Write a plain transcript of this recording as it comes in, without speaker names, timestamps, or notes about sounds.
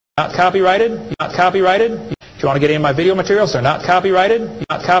Not copyrighted. Not copyrighted. If you want to get any of my video materials, they're not copyrighted.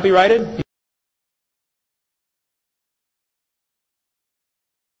 Not copyrighted.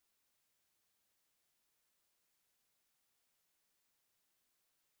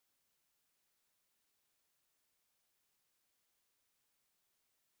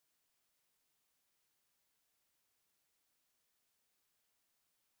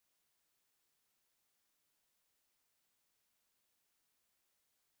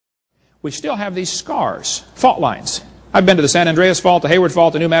 We still have these scars, fault lines. I've been to the San Andreas Fault, the Hayward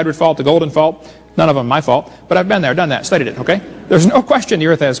Fault, the New Madrid Fault, the Golden Fault. None of them my fault, but I've been there, done that, studied it, okay? There's no question the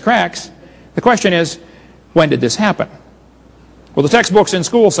Earth has cracks. The question is, when did this happen? Well, the textbooks in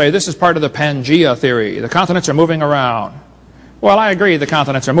school say this is part of the Pangea theory. The continents are moving around. Well, I agree the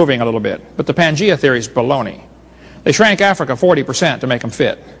continents are moving a little bit, but the Pangea theory is baloney. They shrank Africa 40% to make them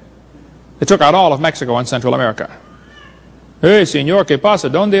fit. They took out all of Mexico and Central America. Hey, señor, ¿qué pasa?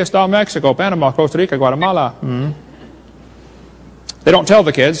 ¿Dónde está Mexico, Panama, Costa Rica, Guatemala? They don't tell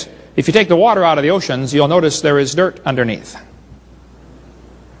the kids, if you take the water out of the oceans, you'll notice there is dirt underneath.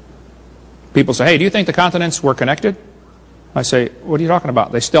 People say, hey, do you think the continents were connected? I say, what are you talking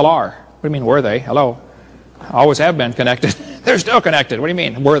about? They still are. What do you mean, were they? Hello? Always have been connected. They're still connected. What do you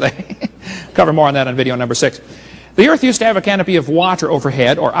mean, were they? Cover more on that in video number 6. The Earth used to have a canopy of water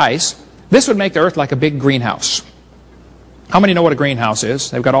overhead, or ice. This would make the Earth like a big greenhouse. How many know what a greenhouse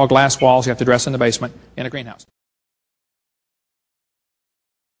is? They've got all glass walls. You have to dress in the basement in a greenhouse.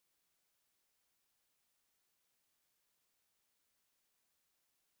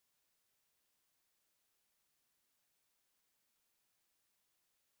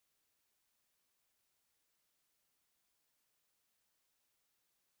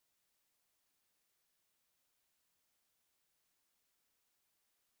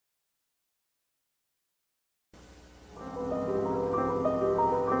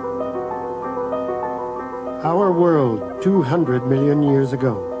 Our world 200 million years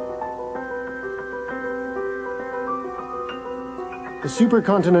ago. The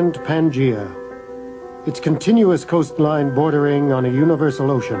supercontinent Pangea, its continuous coastline bordering on a universal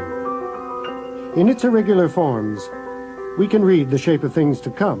ocean. In its irregular forms, we can read the shape of things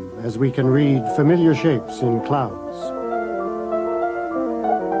to come as we can read familiar shapes in clouds.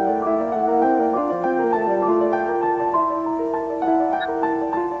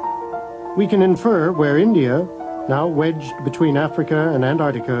 We can infer where India, now wedged between Africa and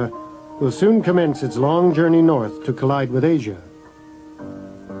Antarctica, will soon commence its long journey north to collide with Asia.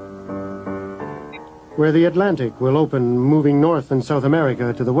 Where the Atlantic will open, moving North and South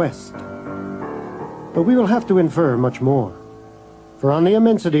America to the west. But we will have to infer much more. For on the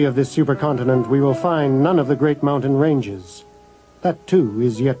immensity of this supercontinent we will find none of the great mountain ranges. That too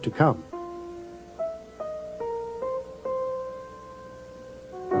is yet to come.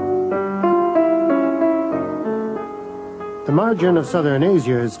 The margin of southern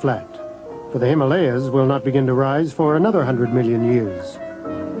Asia is flat, for the Himalayas will not begin to rise for another 100 million years.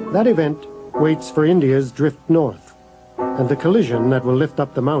 That event waits for India's drift north, and the collision that will lift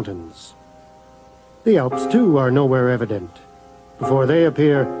up the mountains. The Alps, too, are nowhere evident. Before they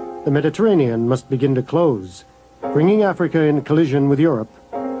appear, the Mediterranean must begin to close, bringing Africa in collision with Europe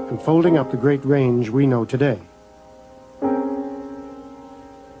and folding up the great range we know today.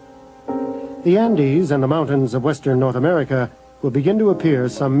 The Andes and the mountains of western North America will begin to appear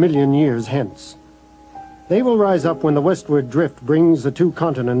some million years hence. They will rise up when the westward drift brings the two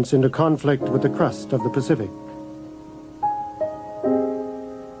continents into conflict with the crust of the Pacific.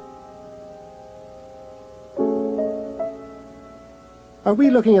 Are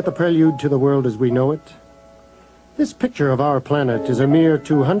we looking at the prelude to the world as we know it? This picture of our planet is a mere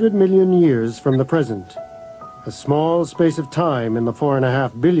 200 million years from the present. A small space of time in the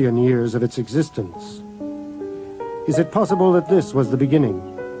 4.5 billion years of its existence. Is it possible that this was the beginning?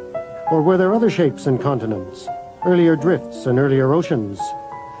 Or were there other shapes and continents, earlier drifts and earlier oceans?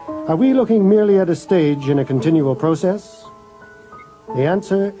 Are we looking merely at a stage in a continual process? The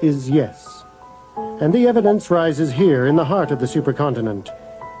answer is yes. And the evidence rises here in the heart of the supercontinent,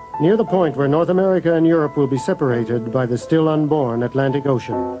 near the point where North America and Europe will be separated by the still unborn Atlantic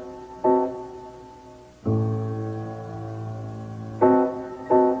Ocean.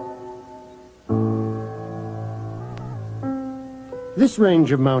 This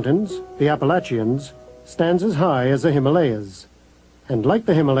range of mountains, the Appalachians, stands as high as the Himalayas, and like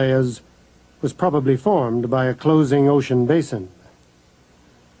the Himalayas, was probably formed by a closing ocean basin.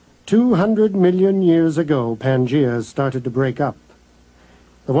 200 million years ago, Pangea started to break up.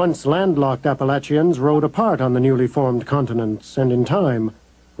 The once landlocked Appalachians rode apart on the newly formed continents, and in time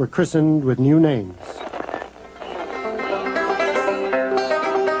were christened with new names.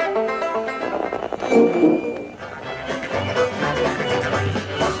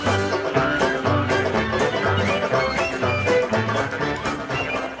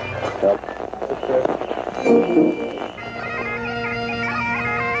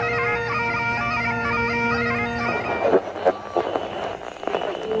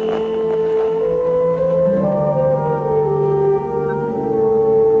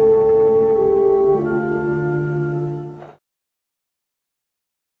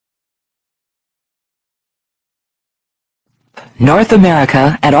 North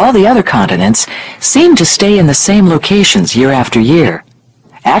America and all the other continents seem to stay in the same locations year after year.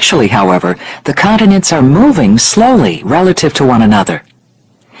 Actually, however, the continents are moving slowly relative to one another.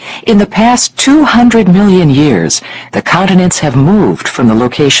 In the past 200 million years, the continents have moved from the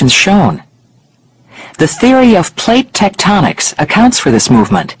locations shown. The theory of plate tectonics accounts for this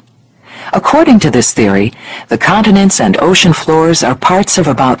movement. According to this theory, the continents and ocean floors are parts of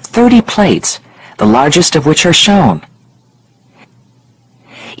about 30 plates, the largest of which are shown.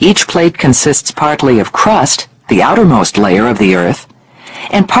 Each plate consists partly of crust, the outermost layer of the Earth,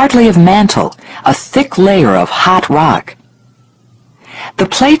 and partly of mantle, a thick layer of hot rock. The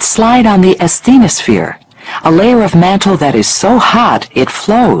plates slide on the asthenosphere, a layer of mantle that is so hot it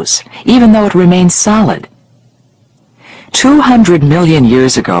flows, even though it remains solid. 200 million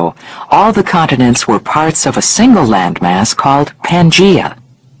years ago, all the continents were parts of a single landmass called Pangea.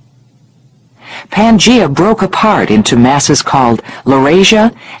 Pangea broke apart into masses called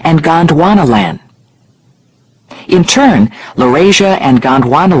Laurasia and Gondwanaland. In turn, Laurasia and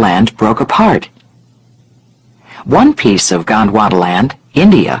Gondwanaland broke apart. One piece of Gondwanaland,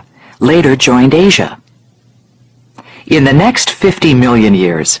 India, later joined Asia. In the next 50 million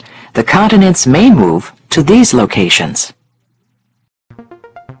years, the continents may move to these locations.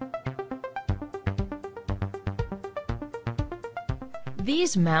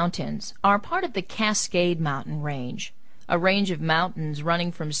 These mountains are part of the Cascade Mountain Range, a range of mountains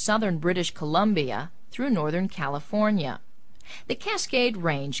running from southern British Columbia through northern California. The Cascade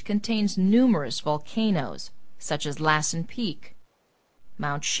Range contains numerous volcanoes, such as Lassen Peak,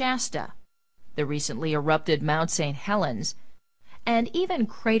 Mount Shasta, the recently erupted Mount St. Helens, and even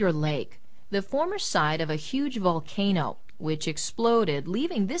Crater Lake, the former site of a huge volcano which exploded,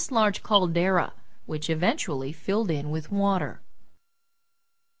 leaving this large caldera, which eventually filled in with water.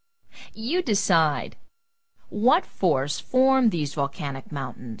 You decide. What force formed these volcanic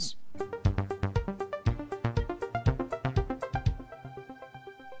mountains?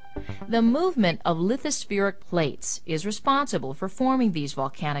 The movement of lithospheric plates is responsible for forming these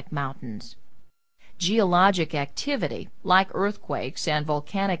volcanic mountains. Geologic activity, like earthquakes and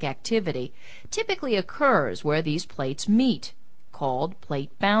volcanic activity, typically occurs where these plates meet, called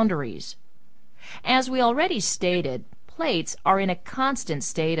plate boundaries. As we already stated, plates are in a constant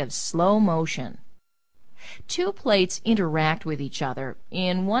state of slow motion. Two plates interact with each other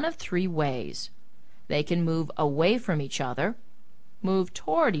in one of three ways. They can move away from each other, move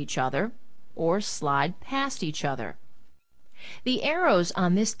toward each other, or slide past each other. The arrows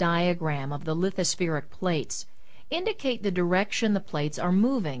on this diagram of the lithospheric plates indicate the direction the plates are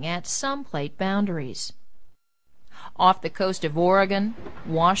moving at some plate boundaries. Off the coast of Oregon,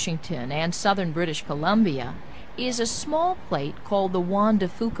 Washington, and southern British Columbia is a small plate called the Juan de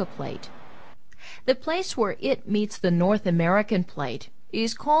Fuca plate. The place where it meets the North American plate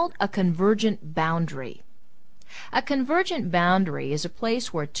is called a convergent boundary. A convergent boundary is a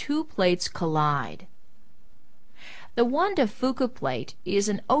place where two plates collide. The Juan de Fuca plate is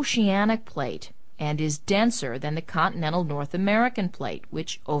an oceanic plate and is denser than the continental North American plate,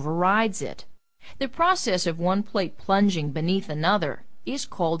 which overrides it. The process of one plate plunging beneath another is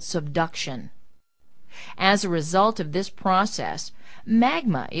called subduction. As a result of this process,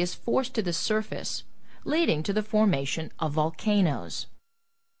 magma is forced to the surface, leading to the formation of volcanoes.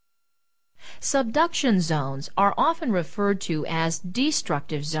 Subduction zones are often referred to as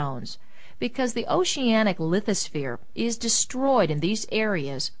destructive zones because the oceanic lithosphere is destroyed in these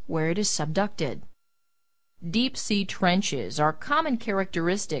areas where it is subducted. Deep-sea trenches are common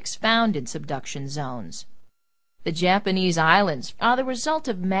characteristics found in subduction zones. The Japanese islands are the result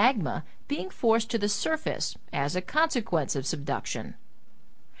of magma being forced to the surface as a consequence of subduction.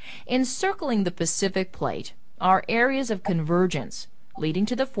 Encircling the Pacific Plate are areas of convergence, leading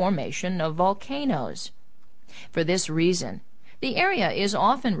to the formation of volcanoes. For this reason, the area is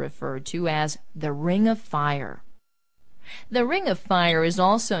often referred to as the Ring of Fire. The Ring of Fire is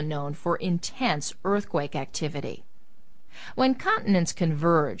also known for intense earthquake activity. When continents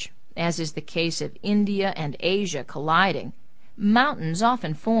converge, as is the case of India and Asia colliding, mountains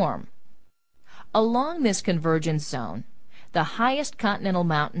often form. Along this convergence zone, The highest continental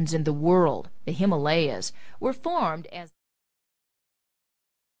mountains in the world, the Himalayas, were formed as